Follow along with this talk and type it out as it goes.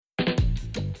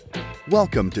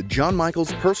Welcome to John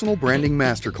Michael's Personal Branding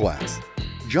Masterclass.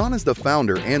 John is the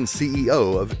founder and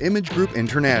CEO of Image Group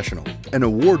International, an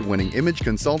award-winning image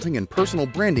consulting and personal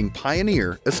branding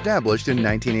pioneer established in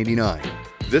 1989.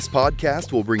 This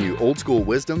podcast will bring you old-school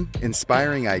wisdom,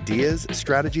 inspiring ideas,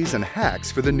 strategies, and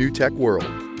hacks for the new tech world.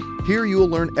 Here you will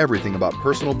learn everything about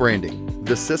personal branding,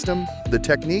 the system, the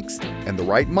techniques, and the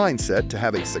right mindset to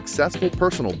have a successful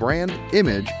personal brand,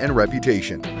 image, and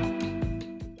reputation.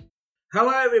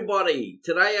 Hello everybody,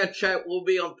 today our chat will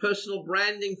be on personal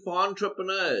branding for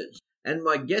entrepreneurs, and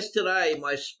my guest today,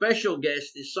 my special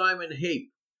guest, is Simon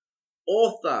Heap,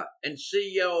 author and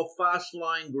CEO of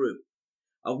Fastline Group,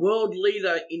 a world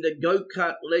leader in the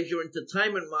go-kart leisure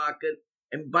entertainment market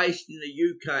and based in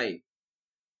the UK.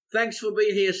 Thanks for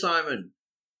being here, Simon.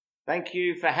 Thank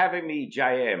you for having me,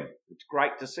 JM. It's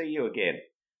great to see you again.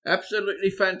 Absolutely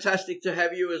fantastic to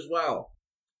have you as well.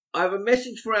 I have a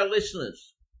message for our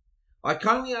listeners. I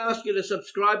kindly ask you to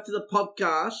subscribe to the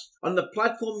podcast on the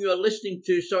platform you are listening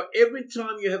to, so every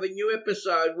time you have a new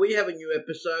episode,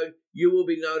 you will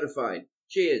be notified.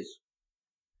 Cheers.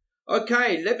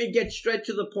 Okay, let me get straight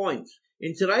to the point.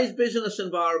 In today's business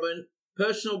environment,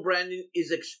 personal branding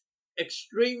is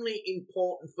extremely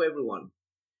important for everyone,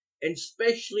 and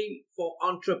especially for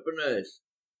entrepreneurs.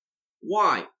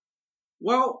 Why?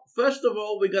 Well, first of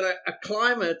all, we got a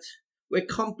climate where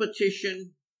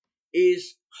competition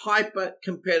is hyper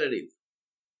competitive.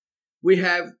 We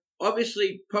have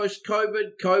obviously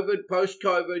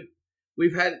post-COVID,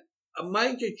 we've had a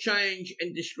major change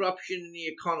and disruption in the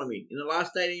economy. In the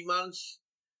last 18 months,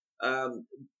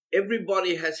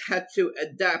 everybody has had to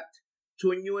adapt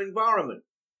to a new environment.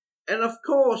 And of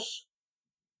course,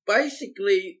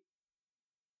 basically,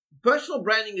 personal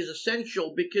branding is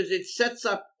essential because it sets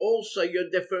up also your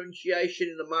differentiation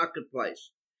in the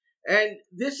marketplace. And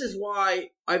this is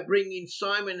why I bring in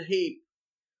Simon Heap,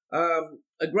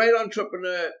 a great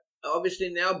entrepreneur, obviously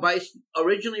now based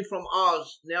originally from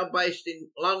Oz, now based in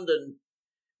London,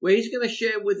 where he's going to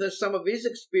share with us some of his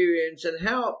experience and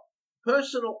how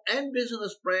personal and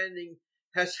business branding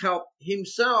has helped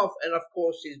himself and, of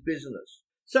course, his business.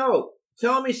 So,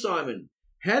 tell me, Simon,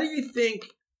 how do you think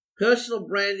personal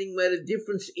branding made a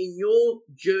difference in your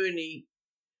journey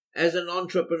as an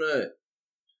entrepreneur?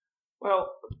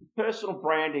 Well, personal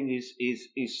branding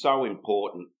is so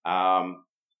important.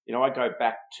 I go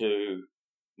back to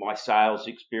my sales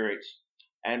experience,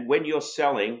 and when you're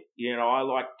selling, I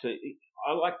like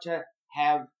to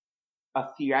have a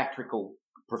theatrical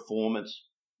performance.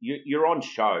 You're on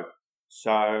show,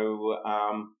 so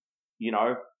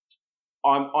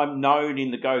I'm known in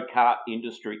the go-kart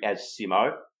industry as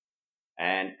Simo,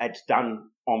 and it's done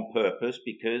on purpose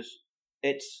because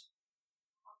it's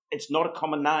not a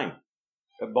common name.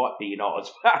 It might be in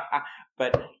Oz,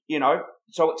 but,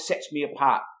 so it sets me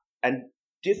apart. And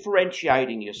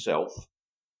differentiating yourself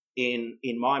in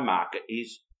my market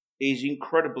is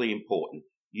incredibly important.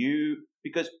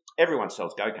 Because everyone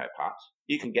sells go-kart parts.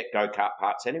 You can get go-kart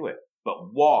parts anywhere.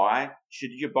 But why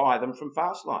should you buy them from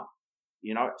Fastline?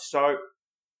 So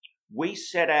we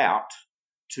set out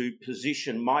to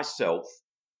position myself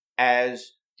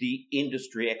as the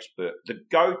industry expert, the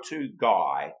go-to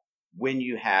guy when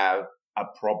you have a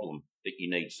problem that you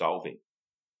need solving.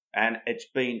 And it's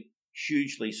been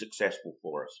hugely successful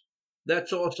for us.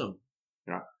 That's awesome.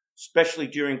 Especially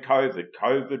during COVID.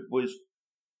 COVID was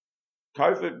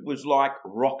like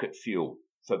rocket fuel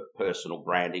for personal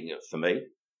branding for me,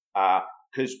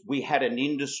 because we had an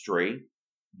industry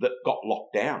that got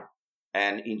locked down.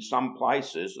 And in some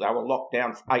places, they were locked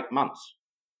down for 8 months.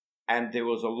 And there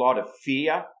was a lot of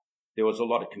fear, there was a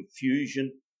lot of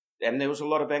confusion, and there was a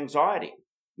lot of anxiety.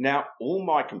 Now, all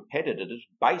my competitors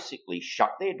basically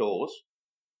shut their doors,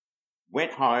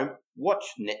 went home,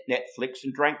 watched Netflix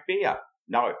and drank beer.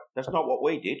 No, that's not what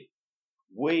we did.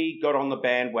 We got on the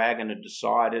bandwagon and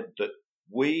decided that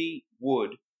we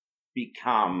would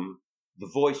become the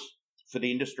voice for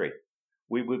the industry.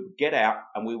 We would get out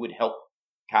and we would help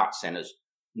kart centres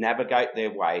navigate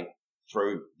their way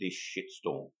through this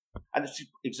shitstorm. And that's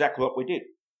exactly what we did.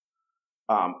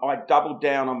 I doubled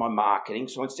down on my marketing.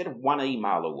 So instead of 1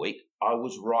 email a week, I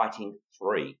was writing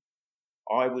 3.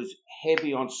 I was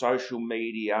heavy on social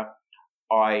media.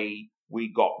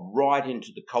 We got right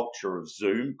into the culture of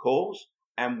Zoom calls,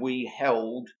 and we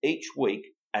held each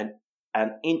week an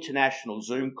international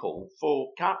Zoom call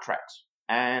for kart tracks.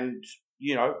 And,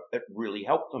 it really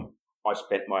helped them. I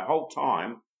spent my whole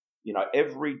time,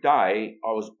 every day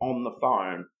I was on the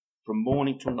phone from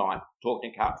morning till night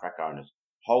talking to kart track owners,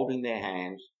 holding their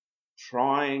hands,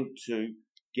 trying to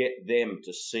get them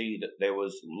to see that there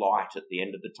was light at the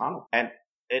end of the tunnel. And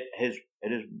it has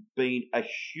been a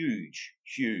huge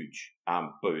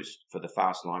boost for the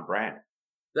Fastline brand.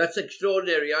 That's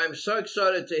extraordinary. I'm so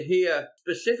excited to hear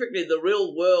specifically the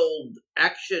real world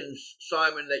actions,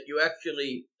 Simon, that you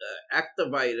actually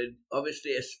activated,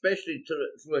 obviously, especially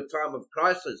through a time of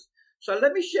crisis. So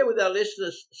let me share with our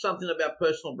listeners something about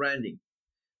personal branding.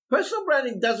 Personal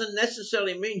branding doesn't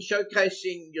necessarily mean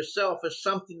showcasing yourself as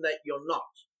something that you're not.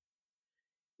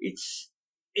 It's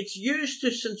used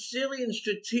to sincerely and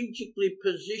strategically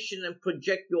position and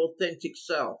project your authentic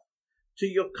self to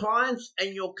your clients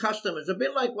and your customers. A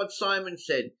bit like what Simon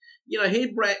said.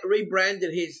 He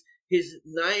rebranded his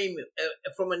name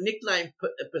from a nickname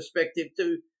perspective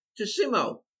to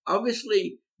Simo.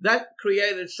 Obviously, that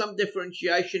created some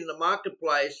differentiation in the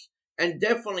marketplace and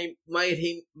definitely made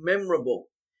him memorable.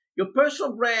 Your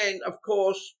personal brand, of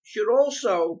course, should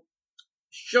also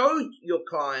show your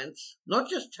clients, not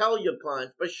just tell your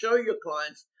clients, but show your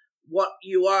clients what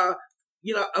you are,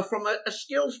 from a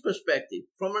skills perspective,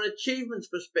 from an achievements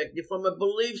perspective, from a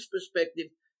beliefs perspective,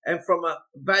 and from a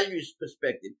values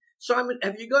perspective. Simon,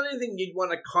 have you got anything you'd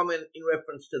want to comment in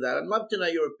reference to that? I'd love to know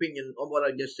your opinion on what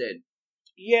I just said.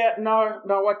 Yeah, no,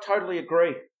 I totally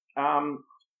agree.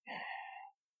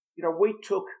 We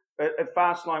took, at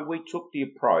Fastline, we took the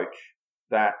approach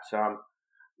that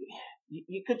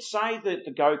you could say that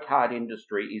the go-kart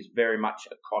industry is very much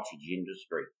a cottage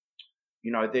industry.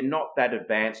 They're not that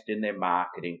advanced in their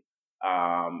marketing.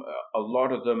 A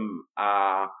lot of them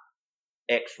are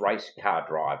ex-race car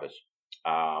drivers.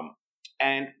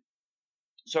 And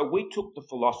so we took the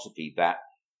philosophy that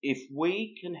if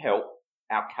we can help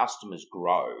our customers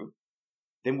grow,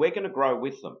 then we're going to grow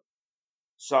with them.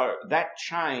 So that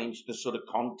changed the sort of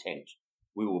content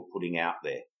we were putting out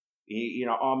there.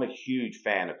 I'm a huge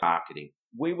fan of marketing.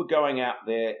 We were going out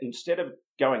there, instead of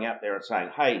going out there and saying,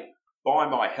 hey, buy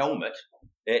my helmet,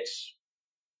 it's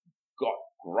got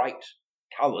great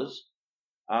colours.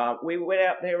 We went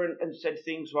out there and said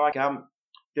things like,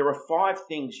 there are 5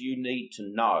 things you need to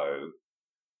know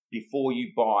before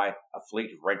you buy a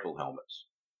fleet of rental helmets.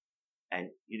 And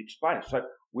you'd explain it. So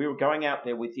we were going out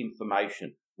there with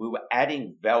information. We were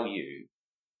adding value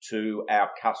to our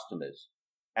customers.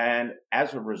 And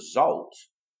as a result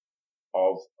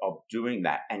of doing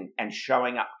that and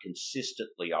showing up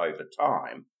consistently over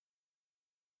time,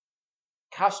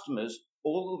 customers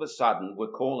all of a sudden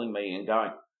were calling me and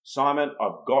going, Simon,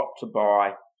 I've got to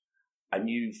buy a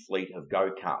new fleet of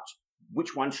go-karts.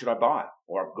 Which one should I buy?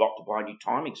 Or I've got to buy a new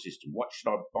timing system. What should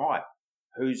I buy?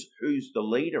 Who's the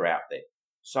leader out there?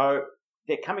 So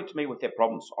they're coming to me with their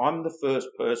problems. I'm the first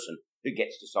person who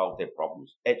gets to solve their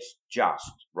problems. It's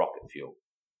just rocket fuel.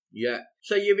 Yeah.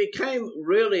 So you became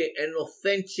really an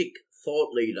authentic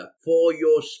thought leader for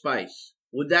your space.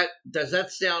 Does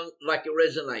that sound like it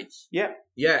resonates? Yeah.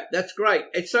 Yeah, that's great.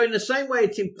 And so in the same way,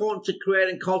 it's important to create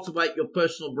and cultivate your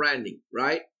personal branding,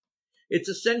 right? It's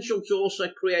essential to also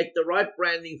create the right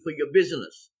branding for your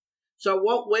business. So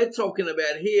what we're talking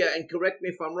about here, and correct me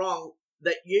if I'm wrong,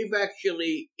 that you've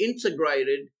actually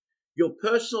integrated your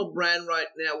personal brand right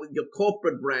now with your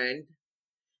corporate brand,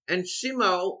 and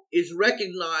Simo is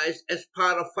recognized as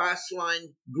part of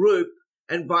Fastline Group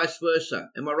and vice versa.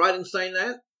 Am I right in saying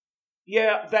that?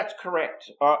 Yeah, that's correct.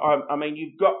 I mean,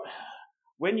 you've got,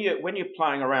 when you're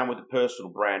playing around with the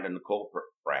personal brand and the corporate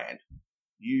brand,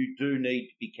 you do need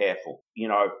to be careful.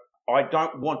 I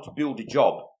don't want to build a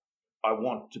job. I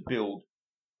want to build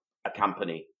a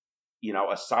company,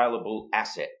 a saleable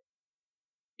asset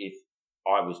if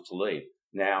I was to leave.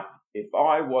 Now, if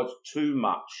I was too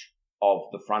much of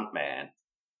the front man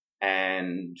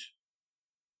and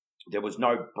there was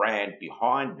no brand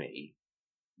behind me,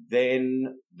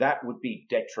 then that would be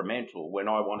detrimental when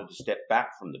I wanted to step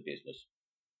back from the business.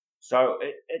 So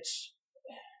it's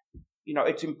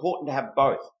important to have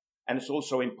both. And it's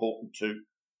also important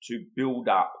to build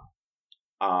up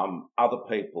other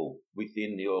people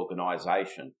within the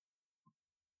organisation.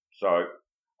 So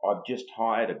I've just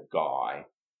hired a guy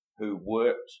who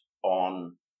worked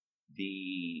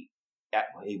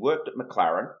he worked at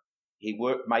McLaren, he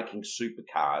worked making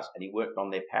supercars, and he worked on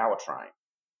their powertrain.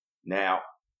 Now,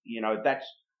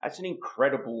 that's an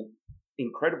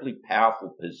incredibly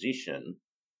powerful position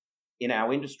in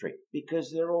our industry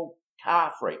because they're all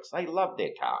car freaks. They love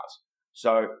their cars.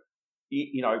 So,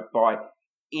 by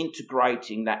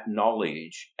integrating that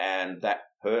knowledge and that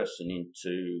person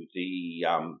into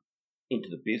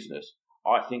the business,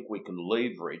 I think we can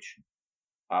leverage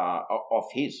off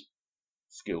his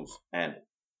skills and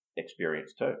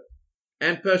experience too.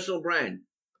 And personal brand.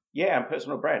 Yeah, and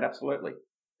personal brand, absolutely.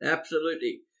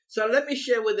 Absolutely. So let me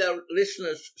share with our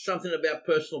listeners something about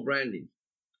personal branding.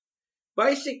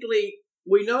 Basically,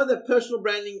 we know that personal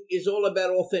branding is all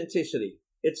about authenticity.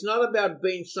 It's not about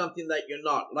being something that you're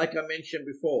not, like I mentioned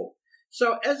before.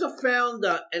 So as a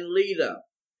founder and leader,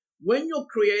 when you're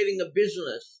creating a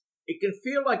business, it can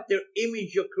feel like the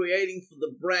image you're creating for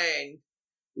the brand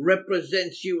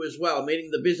represents you as well,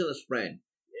 meaning the business brand.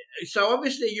 So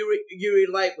obviously you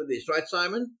relate with this, right,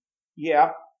 Simon?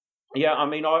 Yeah. I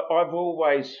mean, I've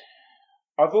always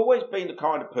been the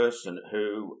kind of person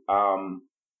who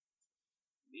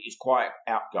is quite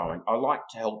outgoing. I like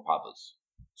to help others.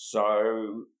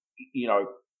 So,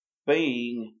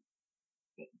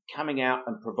 coming out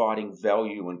and providing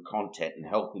value and content and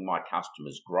helping my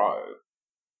customers grow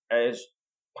as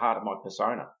part of my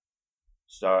persona.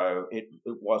 So it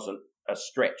wasn't a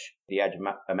stretch, the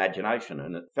imagination,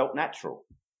 and it felt natural.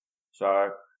 So,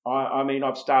 I mean,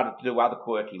 I've started to do other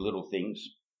quirky little things,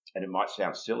 and it might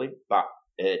sound silly, but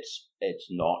it's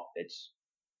not. It's,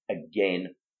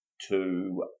 again,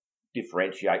 to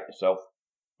differentiate yourself.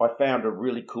 I found a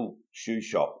really cool shoe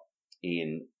shop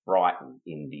in Brighton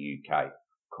in the UK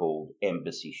called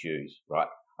Embassy Shoes, right?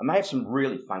 And they have some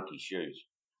really funky shoes.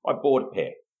 I bought a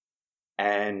pair,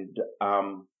 and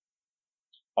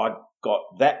I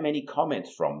got that many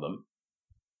comments from them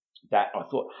that I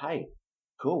thought, hey,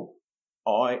 cool.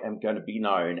 I am going to be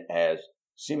known as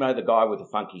Simo, the guy with the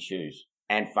funky shoes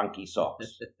and funky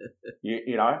socks.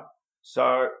 you know?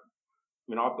 So,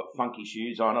 I've got funky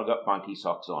shoes on, I've got funky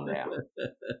socks on now.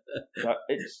 So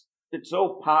it's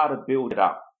all part of build it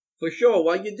up. For sure.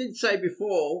 Well, you did say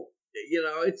before,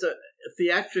 it's a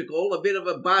theatrical, a bit of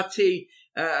a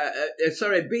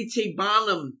BT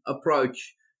Barnum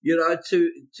approach,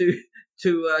 to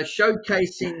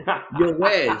showcasing your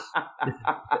wares.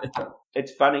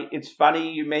 It's funny. It's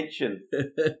funny you mentioned.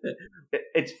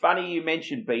 It's funny you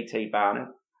mentioned BT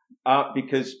Barnum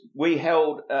because we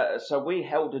held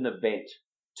an event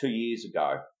 2 years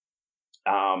ago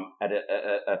at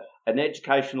an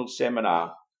educational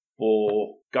seminar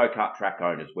for go-kart track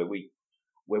owners, where we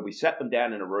sat them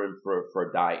down in a room for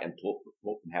a day and taught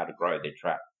them how to grow their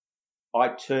track. I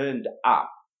turned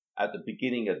up at the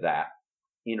beginning of that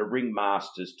in a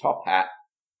ringmaster's top hat,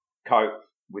 coat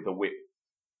with a whip.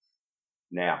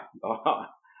 Now,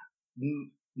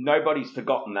 nobody's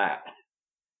forgotten that.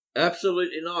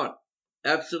 Absolutely not.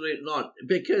 Absolutely not.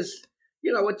 Because,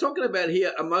 we're talking about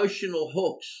here emotional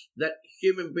hooks that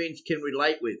human beings can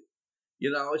relate with.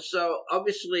 So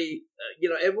obviously,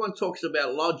 everyone talks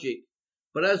about logic,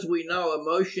 but as we know,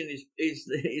 emotion is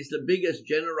the biggest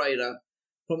generator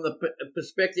from the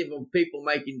perspective of people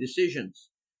making decisions.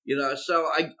 So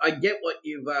I get what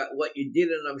you did,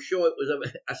 and I'm sure it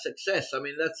was a success. I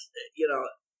mean,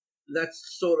 that's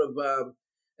sort of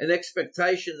an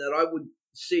expectation that I would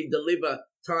see deliver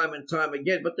time and time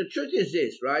again. But the truth is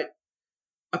this, right?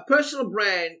 A personal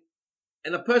brand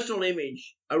and a personal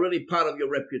image are really part of your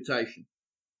reputation.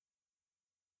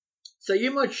 So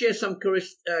you might share some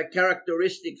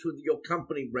characteristics with your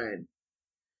company brand.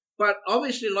 But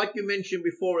obviously, like you mentioned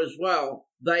before as well,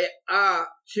 they are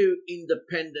two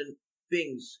independent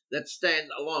things that stand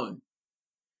alone.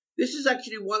 This is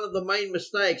actually one of the main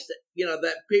mistakes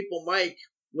that people make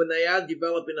when they are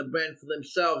developing a brand for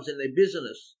themselves in their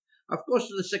business. Of course,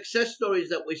 the success stories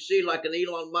that we see, like an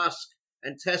Elon Musk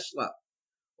and Tesla,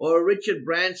 or Richard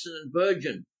Branson and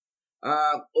Virgin,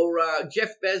 or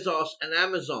Jeff Bezos and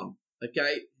Amazon.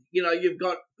 Okay, you've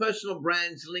got personal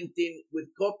brands linked in with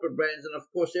corporate brands, and of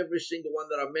course, every single one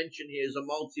that I mentioned here is a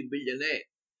multi-billionaire.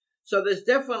 So there's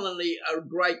definitely a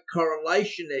great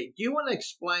correlation there. Do you want to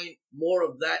explain more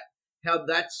of that, how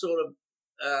that sort of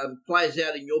plays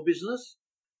out in your business?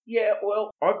 Yeah,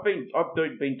 well, I've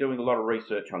been doing a lot of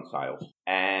research on sales,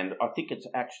 and I think it's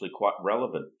actually quite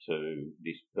relevant to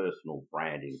this personal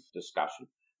branding discussion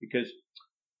because,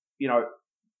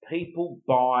 people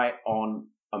buy on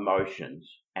emotions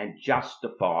and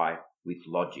justify with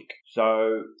logic.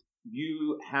 So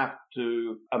you have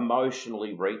to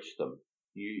emotionally reach them.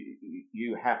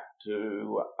 You have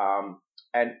to,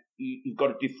 and you've got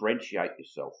to differentiate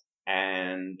yourself.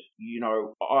 And,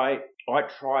 I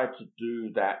try to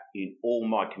do that in all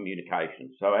my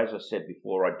communications. So as I said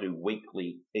before, I do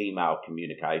weekly email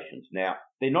communications. Now,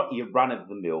 they're not your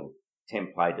run-of-the-mill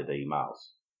templated emails.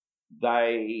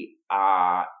 They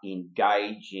are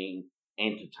engaging,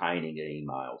 entertaining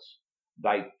emails.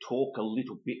 They talk a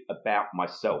little bit about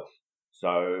myself.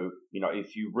 So,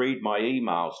 if you read my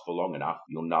emails for long enough,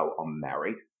 you'll know I'm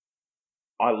married.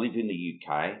 I live in the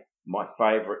UK. My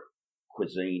favourite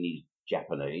cuisine is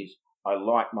Japanese. I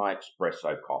like my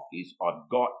espresso coffees. I've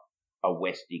got a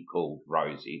Westie called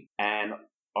Rosie, and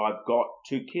I've got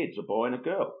 2 kids, a boy and a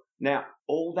girl. Now,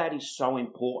 all that is so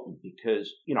important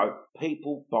because,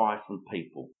 people buy from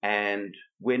people. And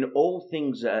when all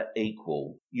things are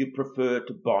equal, you prefer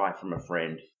to buy from a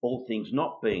friend. All things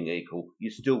not being equal,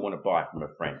 you still want to buy from a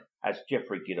friend. As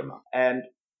Jeffrey Gitomer. And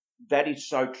that is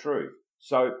so true.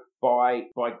 So by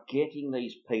getting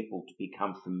these people to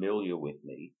become familiar with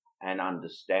me and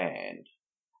understand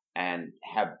and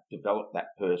have developed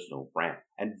that personal brand.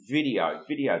 And video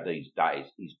these days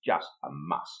is just a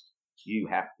must. You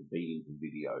have to be into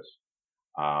videos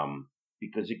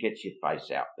because it gets your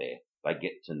face out there. They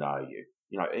get to know you.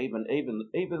 Even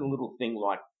a little thing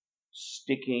like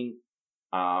sticking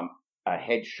a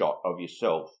headshot of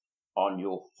yourself on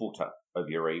your footer of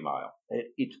your email.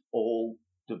 It's all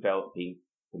developing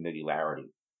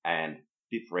familiarity and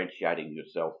differentiating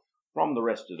yourself from the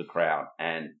rest of the crowd.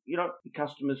 And, your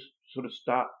customers sort of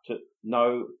start to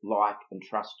know, like, and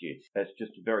trust you. It's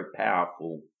just a very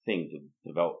powerful thing to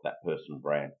develop that personal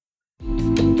brand.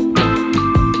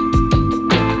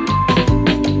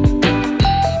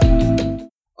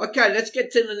 Okay, let's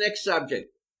get to the next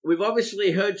subject. We've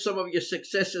obviously heard some of your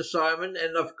successes, Simon,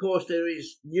 and of course there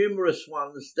is numerous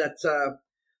ones that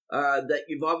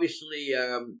you've obviously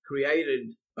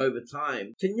created over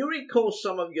time. Can you recall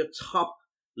some of your top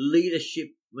leadership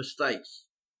mistakes?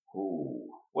 Ooh.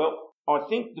 Well, I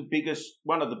think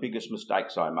one of the biggest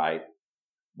mistakes I made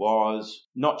was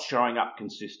not showing up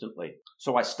consistently.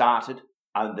 So I started,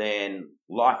 and then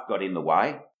life got in the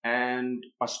way, and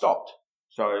I stopped.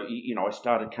 So, I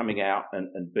started coming out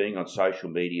and being on social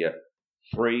media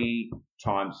 3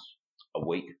 times a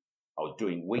week. I was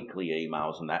doing weekly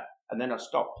emails and that, and then I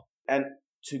stopped. And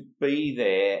to be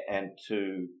there and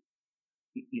to,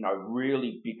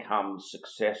 really become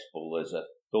successful as a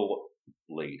thought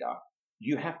leader,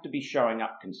 you have to be showing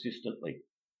up consistently.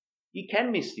 You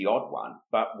can miss the odd one,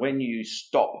 but when you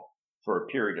stop for a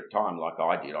period of time like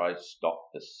I did, I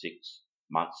stopped for 6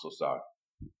 months or so.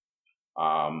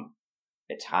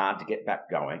 It's hard to get back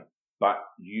going, but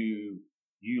you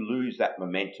lose that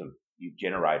momentum you've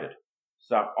generated.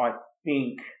 So I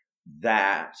think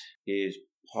that is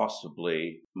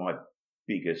possibly my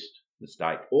biggest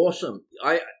mistake. Awesome.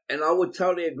 I would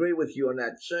totally agree with you on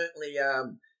that. Certainly,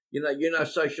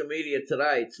 social media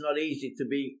today, it's not easy to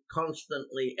be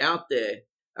constantly out there.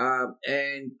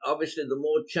 And obviously the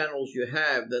more channels you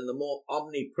have, then the more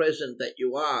omnipresent that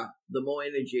you are, the more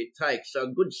energy it takes. So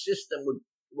a good system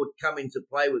would come into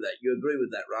play with that. You agree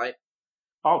with that, right?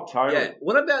 Oh, totally. Yeah.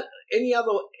 What about any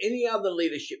other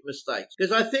leadership mistakes?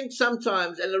 Because I think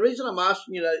sometimes, and the reason I'm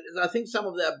asking you is I think some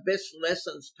of our best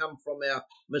lessons come from our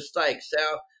mistakes,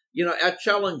 our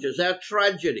challenges, our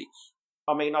tragedies.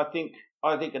 I mean, I think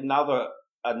another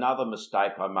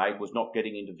mistake I made was not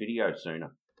getting into video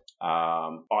sooner.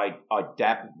 I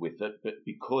dabbled with it, but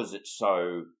because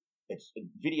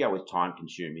video is time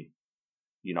consuming.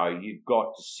 You've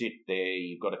got to sit there,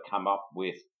 you've got to come up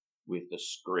with the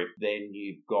script, then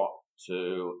you've got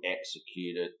to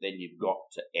execute it, then you've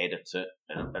got to edit it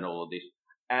and all of this.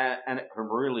 And it can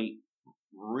really,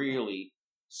 really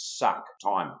suck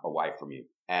time away from you.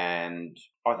 And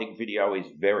I think video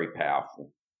is very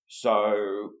powerful.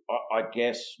 So I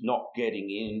guess not getting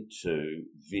into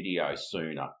video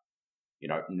sooner.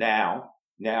 Now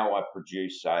I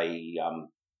produce a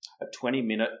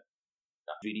 20-minute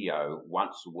video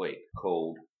once a week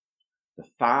called the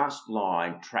Fast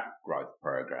Line Track Growth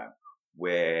Program,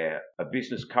 where a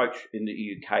business coach in the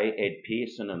UK, Ed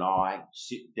Pearson, and I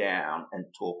sit down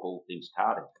and talk all things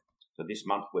karting. So this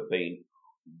month we've been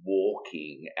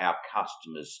walking our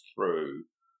customers through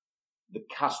the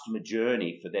customer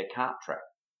journey for their kart track,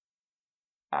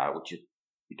 which has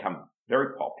become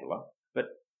very popular.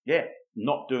 But yeah,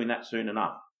 not doing that soon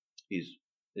enough is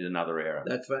another error.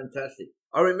 That's fantastic.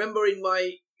 I remember in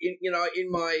my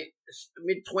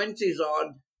mid-20s,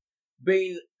 I'd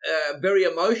been very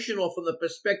emotional from the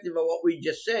perspective of what we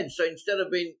just said. So instead of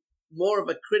being more of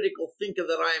a critical thinker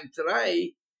that I am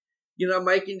today,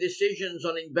 making decisions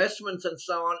on investments and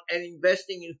so on, and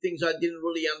investing in things I didn't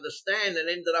really understand, and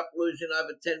ended up losing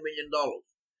over $10 million.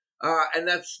 And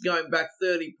that's going back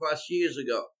 30 plus years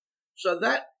ago. So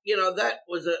that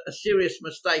was a serious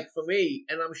mistake for me.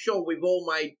 And I'm sure we've all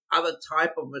made other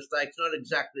type of mistakes, not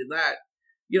exactly that,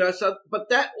 but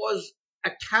that was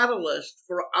a catalyst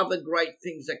for other great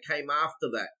things that came after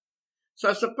that. So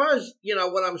I suppose,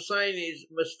 what I'm saying is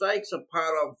mistakes are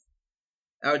part of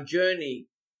our journey,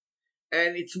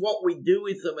 and it's what we do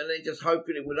with them, and then just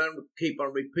hopefully we don't keep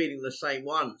on repeating the same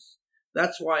ones.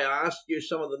 That's why I asked you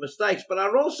some of the mistakes. But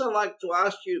I'd also like to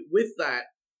ask you with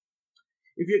that,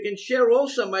 if you can share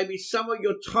also maybe some of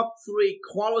your top 3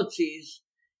 qualities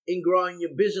in growing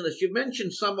your business. You've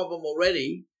mentioned some of them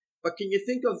already, But can you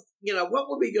think of, what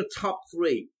would be your top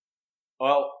three?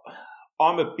 Well,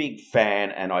 I'm a big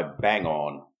fan, and I bang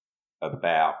on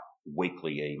about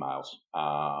weekly emails.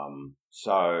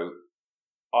 So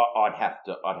I'd have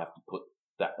to put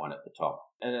that one at the top.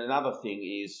 And another thing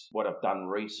is what I've done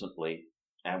recently,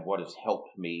 and what has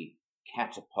helped me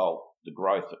catapult the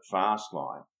growth at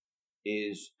Fastline,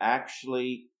 is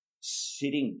actually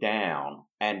sitting down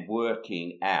and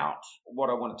working out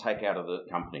what I want to take out of the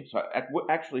company. So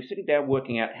actually sitting down,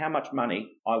 working out how much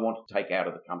money I want to take out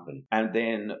of the company, and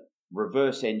then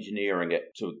reverse engineering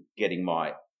it to getting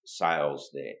my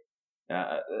sales there.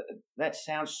 That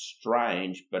sounds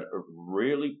strange, but it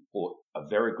really put a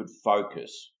very good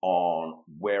focus on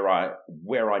where I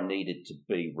needed to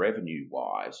be revenue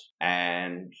wise,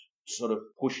 and sort of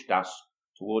pushed us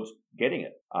towards getting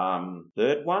it.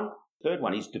 Third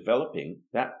one is developing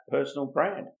that personal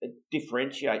brand. It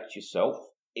differentiates yourself.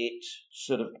 It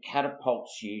sort of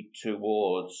catapults you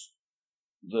towards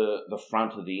the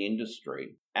front of the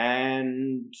industry,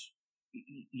 and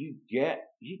you get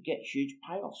huge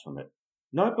payoffs from it.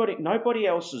 Nobody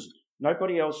else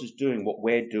is doing what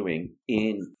we're doing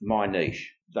in my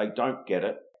niche. They don't get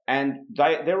it, and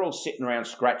they're all sitting around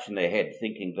scratching their head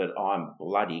thinking that I'm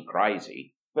bloody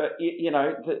crazy. But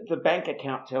the bank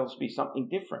account tells me something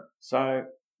different. So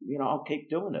I'll keep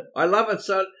doing it. I love it.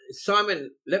 So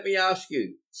Simon, let me ask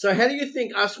you. So how do you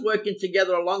think us working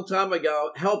together a long time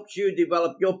ago helped you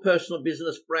develop your personal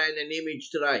business brand and image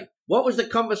today? What was the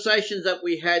conversations that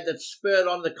we had that spurred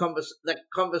on that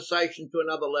conversation to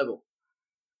another level?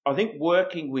 I think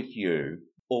working with you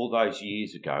all those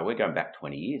years ago, we're going back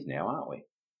 20 years now, aren't we?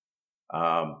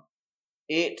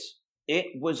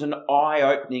 It was an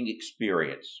eye-opening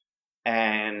experience,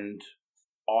 and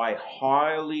I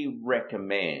highly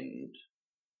recommend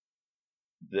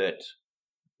that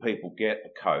people get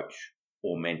a coach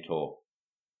or mentor.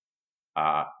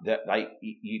 That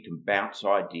you can bounce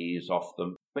ideas off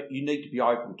them, but you need to be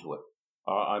open to it.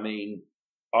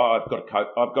 I've got a coach.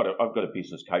 I've got a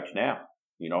business coach now.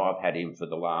 I've had him for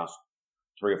the last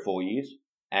 3 or 4 years,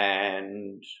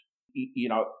 and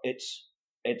it's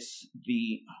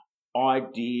the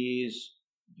ideas,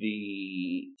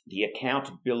 the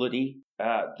accountability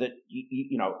that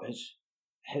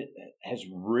has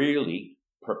really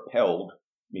propelled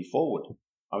me forward.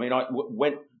 I mean,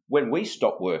 when we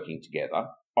stopped working together,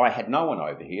 I had no one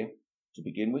over here to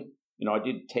begin with. I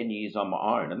did 10 years on my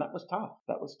own, and that was tough.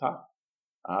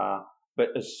 But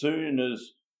as soon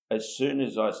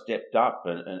as I stepped up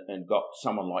and got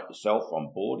someone like yourself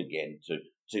on board again to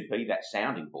be that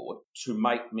sounding board, to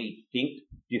make me think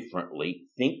differently,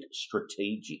 think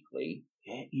strategically,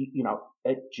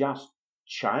 it just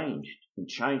changed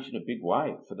in a big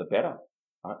way for the better.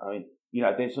 I mean,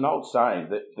 there's an old saying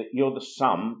that you're the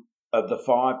sum of the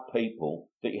 5 people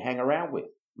that you hang around with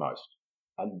most.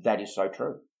 And that is so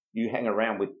true. You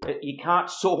can't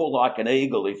soar like an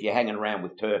eagle if you're hanging around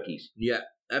with turkeys. Yeah,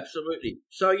 absolutely.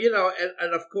 So,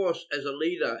 and of course, as a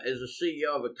leader, as a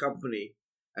CEO of a company,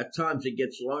 at times it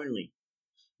gets lonely,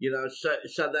 so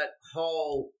that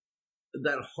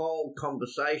whole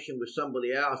conversation with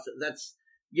somebody else, that's,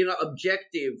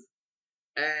 objective,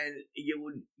 and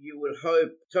you would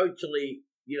hope totally,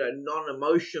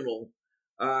 non-emotional,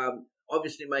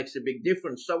 obviously makes a big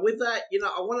difference. So with that,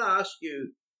 I want to ask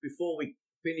you before we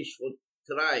finish for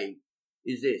today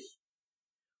is this: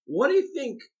 what do you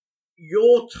think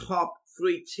your top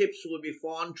 3 tips would be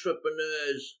for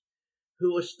entrepreneurs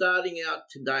who are starting out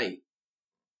today?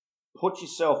 Put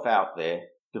yourself out there,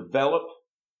 develop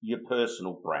your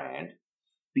personal brand,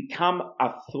 become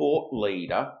a thought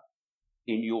leader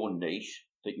in your niche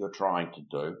that you're trying to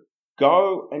do.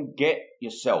 Go and get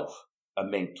yourself a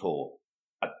mentor,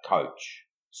 a coach,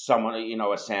 someone,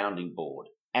 a sounding board,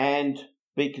 and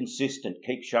be consistent.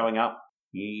 Keep showing up.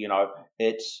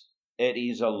 It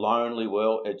is a lonely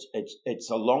world. It's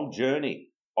a long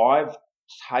journey.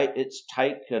 It's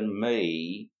taken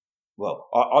me, well,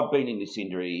 I've been in this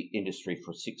industry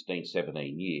for 16,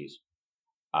 17 years.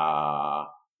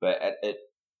 But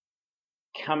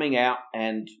coming out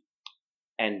and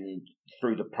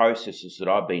through the processes that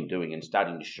I've been doing and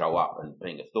starting to show up and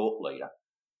being a thought leader,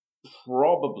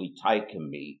 probably taken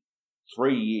me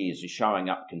 3 years of showing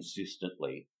up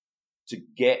consistently to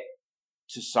get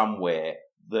to somewhere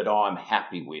that I'm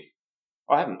happy with.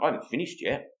 I haven't finished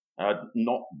yet.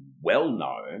 Not well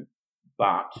known,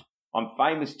 but I'm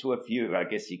famous to a few, I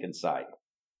guess you can say.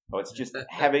 So it's just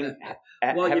having...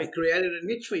 you've created a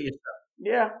niche for yourself.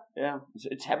 Yeah.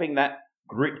 It's having that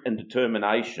grit and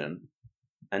determination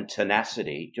and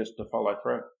tenacity just to follow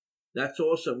through. That's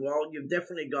awesome. Well, you've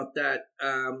definitely got that.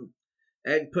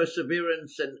 and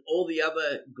perseverance and all the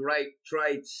other great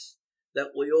traits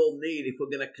that we all need if we're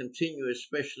going to continue,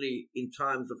 especially in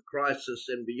times of crisis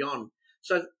and beyond.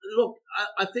 So, look,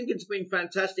 I think it's been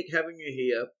fantastic having you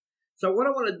here. So what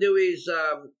I want to do is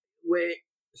we're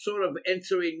sort of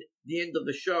entering the end of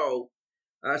the show.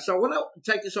 So I want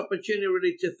to take this opportunity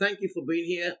really to thank you for being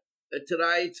here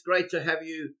today. It's great to have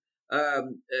you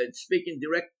speaking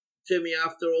direct to me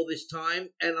after all this time.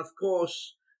 And, of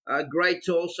course, great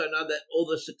to also know that all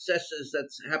the successes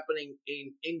that's happening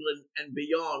in England and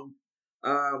beyond,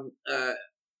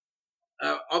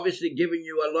 obviously giving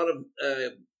you a lot of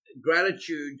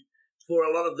gratitude for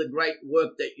a lot of the great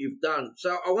work that you've done.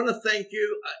 So I want to thank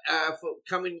you for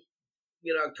coming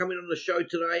on the show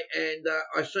today, and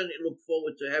I certainly look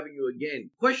forward to having you again.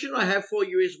 Question I have for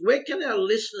you is, where can our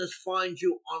listeners find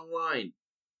you online?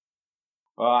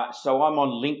 So I'm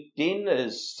on LinkedIn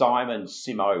as Simon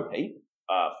Simo Heap,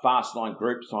 Fastline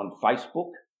Group's on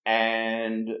Facebook,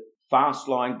 and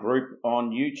Fastline Group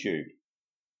on YouTube.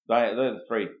 They're the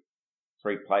three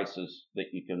places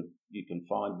that you can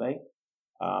find me.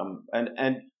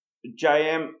 And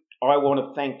JM, I want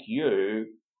to thank you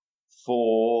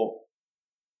for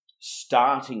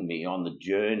starting me on the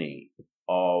journey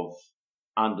of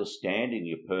understanding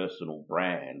your personal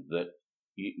brand that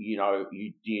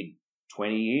you did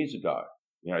 20 years ago.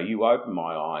 You opened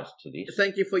my eyes to this.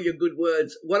 Thank you for your good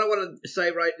words. What I want to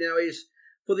say right now is,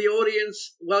 for the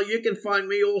audience, well, you can find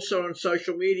me also on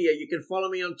social media. You can follow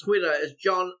me on Twitter as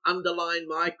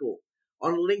John_Michael,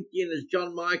 on LinkedIn as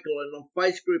John Michael, and on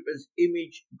Facebook as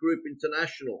Image Group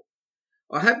International.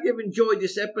 I hope you've enjoyed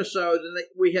this episode and that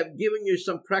we have given you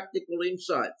some practical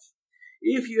insights.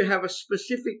 If you have a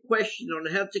specific question on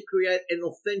how to create an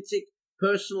authentic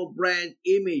personal brand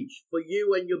image for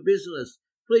you and your business,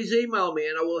 please email me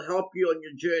and I will help you on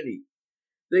your journey.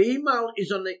 The email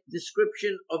is on the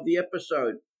description of the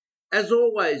episode. As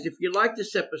always, if you like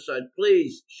this episode,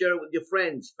 please share it with your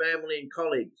friends, family, and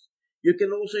colleagues. You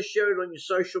can also share it on your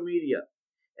social media.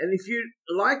 And if you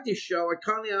like this show, I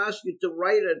kindly ask you to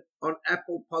rate it on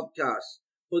Apple Podcasts.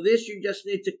 For this, you just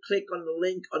need to click on the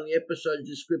link on the episode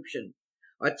description.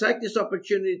 I take this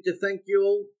opportunity to thank you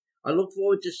all. I look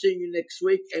forward to seeing you next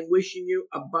week and wishing you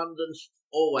abundance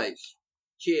always.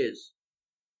 Cheers.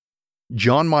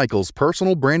 John Michael's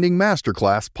Personal Branding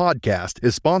Masterclass podcast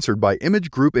is sponsored by Image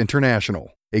Group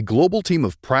International, a global team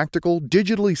of practical,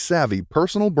 digitally savvy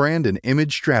personal brand and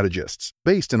image strategists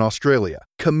based in Australia,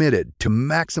 committed to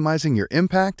maximizing your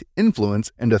impact,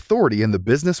 influence, and authority in the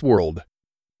business world.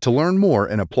 To learn more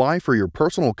and apply for your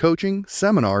personal coaching,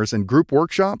 seminars, and group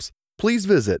workshops, please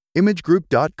visit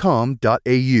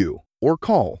imagegroup.com.au or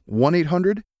call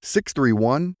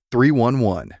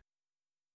 1-800-631-311.